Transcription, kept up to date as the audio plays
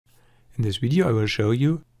In this video I will show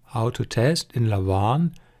you how to test in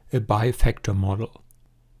lavaan a bifactor model.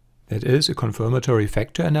 That is a confirmatory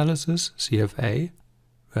factor analysis, CFA,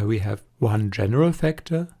 where we have one general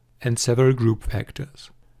factor and several group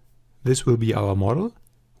factors. This will be our model.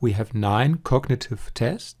 We have 9 cognitive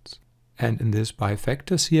tests, and in this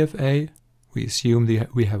bifactor CFA we assume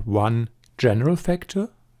we have one general factor,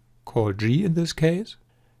 called G in this case,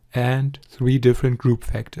 and 3 different group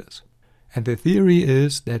factors. And the theory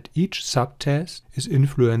is that each subtest is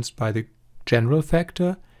influenced by the general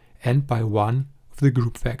factor and by one of the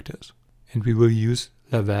group factors. And we will use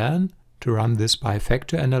lavaan to run this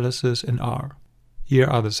bifactor analysis in R. Here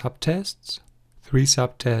are the subtests: 3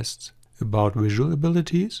 subtests about visual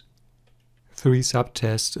abilities, 3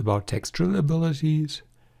 subtests about textual abilities,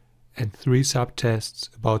 and 3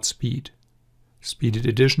 subtests about speed. Speeded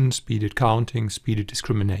addition, speeded counting, speeded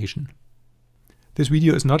discrimination. This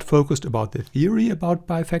video is not focused about the theory about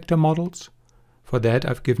bifactor models. For that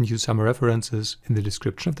I've given you some references in the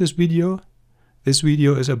description of this video. This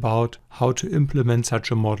video is about how to implement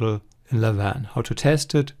such a model in lavaan, how to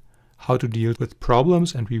test it, how to deal with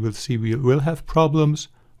problems, and we will see we will have problems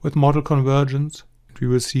with model convergence, and we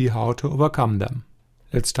will see how to overcome them.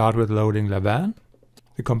 Let's start with loading lavaan.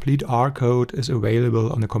 The complete R code is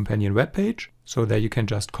available on the companion webpage, so there you can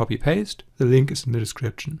just copy-paste. The link is in the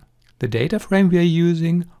description. The data frame we are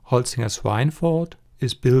using, Holzinger-Swineford,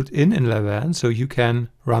 is built in lavaan, so you can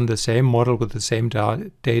run the same model with the same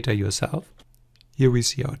data yourself. Here we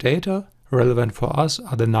see our data. Relevant for us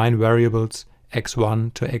are the 9 variables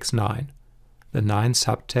x1 to x9, the 9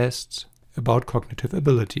 subtests about cognitive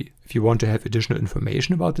ability. If you want to have additional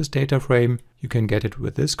information about this data frame, you can get it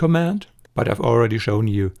with this command, but I've already shown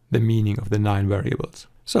you the meaning of the 9 variables.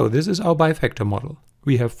 So this is our bifactor model.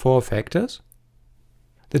 We have 4 factors,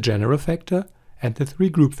 the general factor and the 3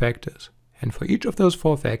 group factors. And for each of those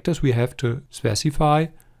 4 factors we have to specify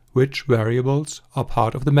which variables are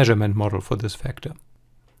part of the measurement model for this factor.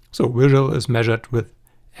 So visual is measured with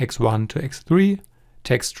x1 to x3,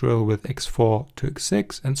 textual with x4 to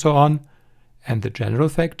x6, and so on. And the general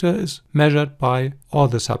factor is measured by all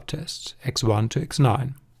the subtests, x1 to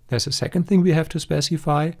x9. There's a second thing we have to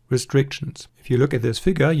specify, restrictions. If you look at this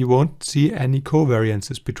figure, you won't see any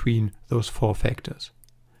covariances between those 4 factors.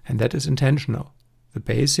 And that is intentional. The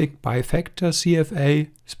basic bifactor CFA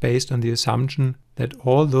is based on the assumption that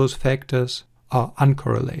all those factors are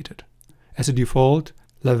uncorrelated. As a default,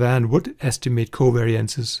 lavaan would estimate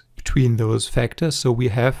covariances between those factors, so we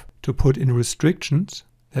have to put in restrictions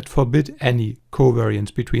that forbid any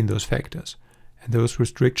covariance between those factors. And those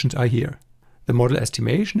restrictions are here. The model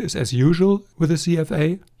estimation is as usual with the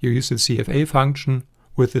CFA. You use the CFA function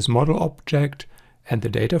with this model object and the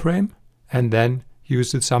data frame, and then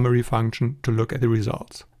use the summary function to look at the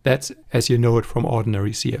results. That's as you know it from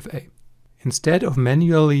ordinary CFA. Instead of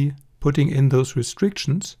manually putting in those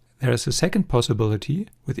restrictions, there is a second possibility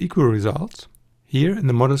with equal results. Here in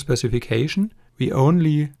the model specification, we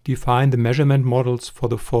only define the measurement models for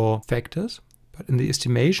the 4 factors, but in the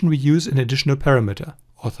estimation we use an additional parameter,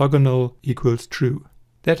 orthogonal equals true.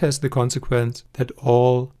 That has the consequence that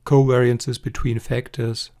all covariances between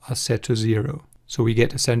factors are set to 0. So we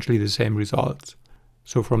get essentially the same results.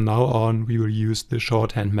 So from now on we will use the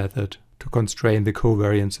shorthand method to constrain the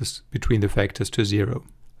covariances between the factors to 0.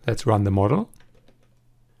 Let's run the model.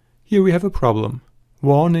 Here we have a problem.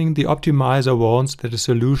 Warning, the optimizer warns that a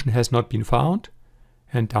solution has not been found.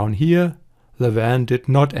 And down here, lavaan did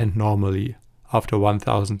not end normally after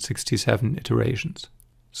 1067 iterations.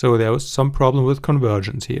 So there was some problem with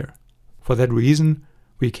convergence here. For that reason,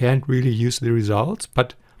 we can't really use the results,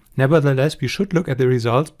 but nevertheless we should look at the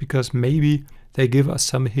results because maybe they give us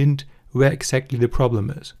some hint where exactly the problem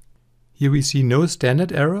is. Here we see no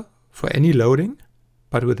standard error for any loading,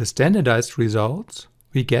 but with the standardized results,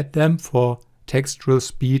 we get them for textual,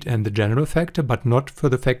 speed and the general factor, but not for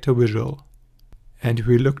the factor visual. And if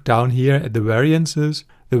we look down here at the variances,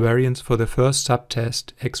 the variance for the first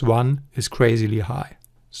subtest x1 is crazily high.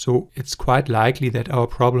 So it's quite likely that our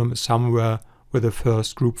problem is somewhere with the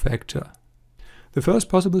first group factor. The first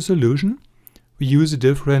possible solution, we use a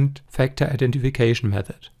different factor identification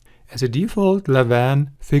method. As a default, lavaan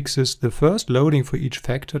fixes the first loading for each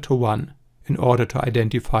factor to 1 in order to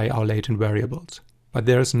identify our latent variables. But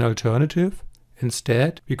there is an alternative.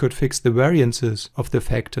 Instead, we could fix the variances of the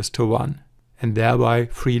factors to 1 and thereby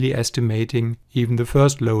freely estimating even the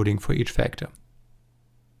first loading for each factor.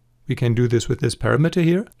 We can do this with this parameter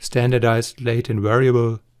here, standardized latent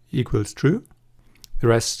variable equals true. The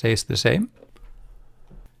rest stays the same.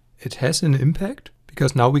 It has an impact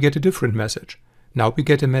because now we get a different message. Now we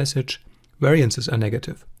get a message, variances are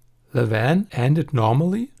negative. Lavaan ended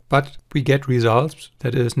normally but we get results,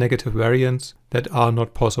 that is negative variance, that are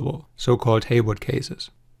not possible, so-called Hayward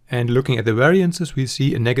cases. And looking at the variances, we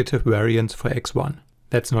see a negative variance for x1.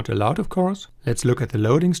 That's not allowed, of course. Let's look at the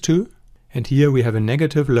loadings too. And here we have a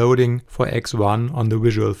negative loading for x1 on the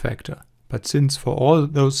visual factor. But since for all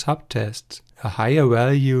those subtests, a higher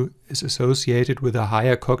value is associated with a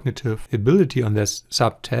higher cognitive ability on this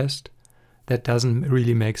subtest, that doesn't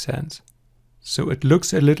really make sense. So it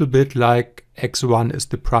looks a little bit like x1 is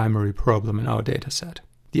the primary problem in our dataset.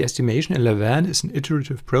 The estimation in lavaan is an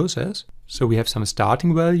iterative process, so we have some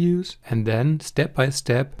starting values and then step by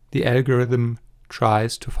step the algorithm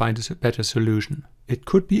tries to find a better solution. It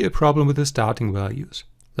could be a problem with the starting values.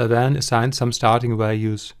 lavaan assigns some starting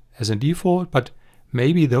values as a default, but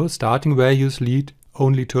maybe those starting values lead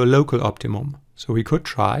only to a local optimum. So we could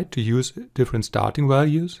try to use different starting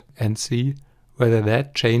values and see whether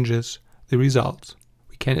that changes the results.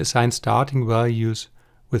 We can assign starting values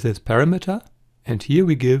with this parameter, and here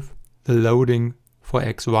we give the loading for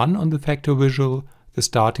x1 on the factor visual the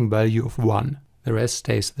starting value of 1. The rest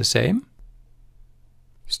stays the same.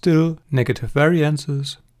 Still negative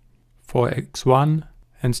variances for x1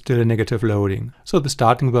 and still a negative loading. So the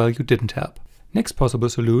starting value didn't help. Next possible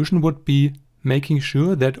solution would be making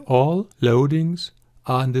sure that all loadings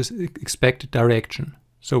are in this expected direction.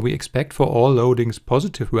 So we expect for all loadings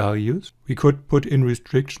positive values. We could put in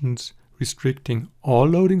restrictions restricting all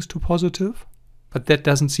loadings to positive, but that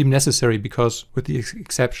doesn't seem necessary because with the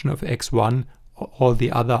exception of x1, all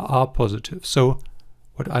the other are positive. So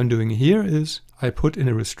what I'm doing here is I put in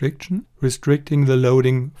a restriction restricting the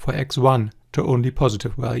loading for x1 to only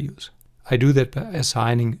positive values. I do that by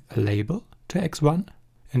assigning a label to x1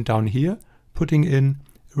 and down here putting in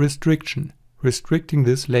a restriction restricting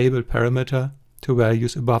this label parameter to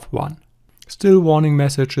values above 1. Still warning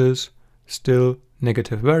messages, still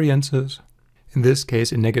negative variances. In this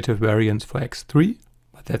case a negative variance for x3,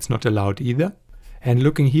 but that's not allowed either. And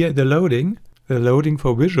looking here at the loading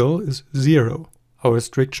for visual is 0. Our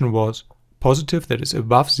restriction was positive, that is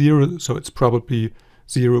above 0, so it's probably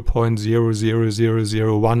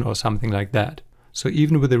 0.00001 or something like that. So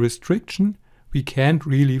even with a restriction, we can't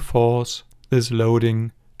really force this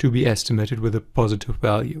loading to be estimated with a positive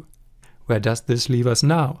value. Where does this leave us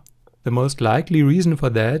now? The most likely reason for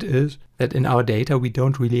that is that in our data we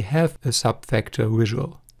don't really have a subfactor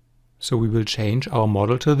visual. So we will change our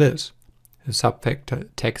model to this. A subfactor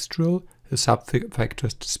textual, a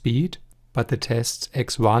subfactor speed, but the tests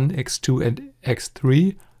x1, x2 and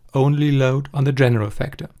x3 only load on the general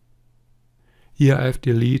factor. Here I've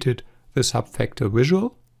deleted the subfactor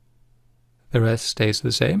visual. The rest stays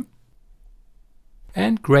the same.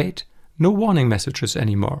 And great, no warning messages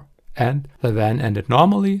anymore. And lavaan ended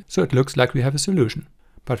normally, so it looks like we have a solution.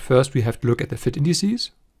 But first we have to look at the fit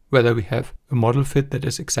indices, whether we have a model fit that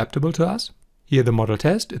is acceptable to us. Here the model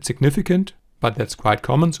test, it's significant, but that's quite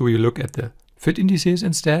common, so we look at the fit indices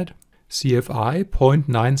instead. CFI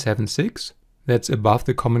 0.976, that's above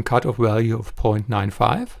the common cutoff value of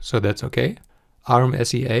 0.95, so that's okay.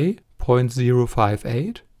 RMSEA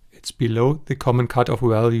 0.058, it's below the common cutoff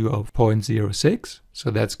value of 0.06, so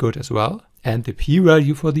that's good as well. And the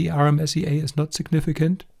p-value for the RMSEA is not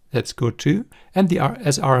significant, that's good too. And the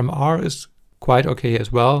SRMR is quite okay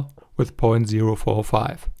as well with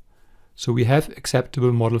 0.045. So we have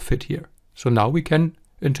acceptable model fit here. So now we can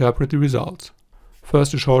interpret the results.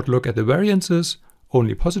 First a short look at the variances,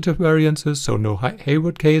 only positive variances, so no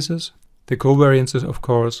Hayward cases. The covariances of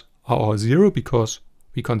course are all 0 because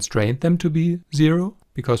we constrained them to be 0,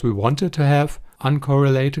 because we wanted to have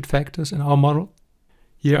uncorrelated factors in our model.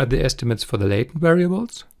 Here are the estimates for the latent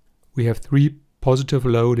variables. We have 3 positive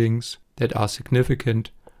loadings that are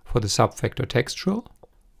significant for the subfactor textual.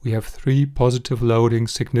 We have 3 positive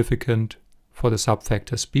loadings significant for the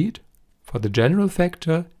subfactor speed. For the general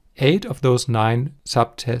factor, 8 of those 9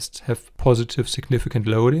 subtests have positive significant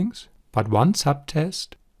loadings, but one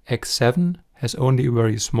subtest, x7, has only a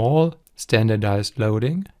very small standardized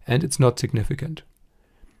loading and it's not significant.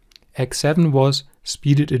 x7 was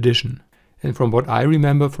speeded addition. And from what I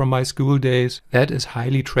remember from my school days, that is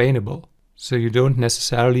highly trainable. So you don't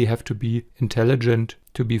necessarily have to be intelligent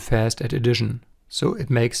to be fast at addition. So it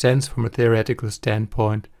makes sense from a theoretical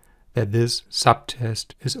standpoint that this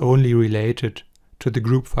subtest is only related to the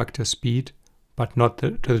group factor speed, but not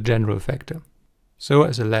to the general factor. So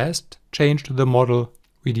as a last change to the model,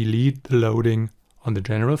 we delete the loading on the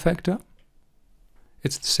general factor.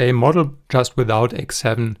 It's the same model, just without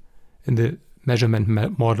x7 in the measurement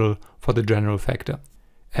model for the general factor.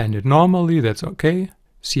 And it normally, that's okay.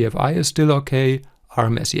 CFI is still okay.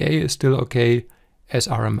 RMSEA is still okay.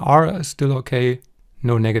 SRMR is still okay.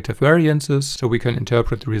 no negative variances, so we can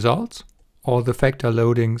interpret the results. All the factor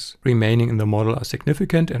loadings remaining in the model are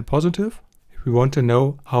significant and positive. If we want to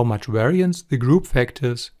know how much variance the group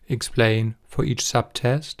factors explain for each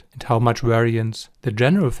subtest and how much variance the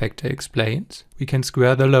general factor explains, we can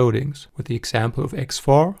square the loadings. With the example of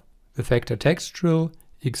x4, the factor textual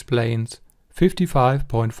explains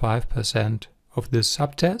 55.5% of this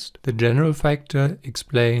subtest. The general factor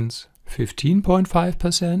explains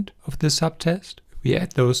 15.5% of this subtest. If we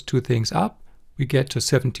add those two things up, we get to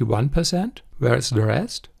 71%, whereas the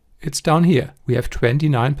rest, it's down here. We have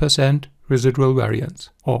 29% residual variance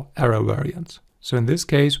or error variance. So in this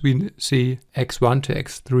case, we see x1 to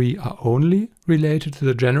x3 are only related to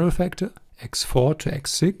the general factor. x4 to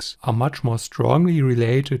x6 are much more strongly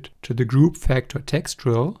related to the group factor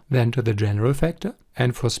textual than to the general factor.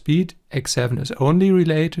 And for speed, x7 is only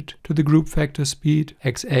related to the group factor speed.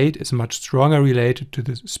 x8 is much stronger related to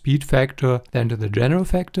the speed factor than to the general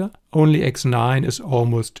factor. Only x9 is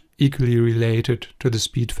almost equally related to the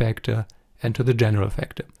speed factor and to the general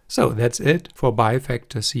factor. So that's it for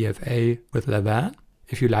Bifactor CFA with lavaan.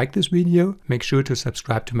 If you like this video, make sure to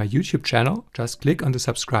subscribe to my YouTube channel. Just click on the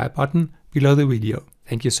subscribe button below the video.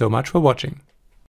 Thank you so much for watching.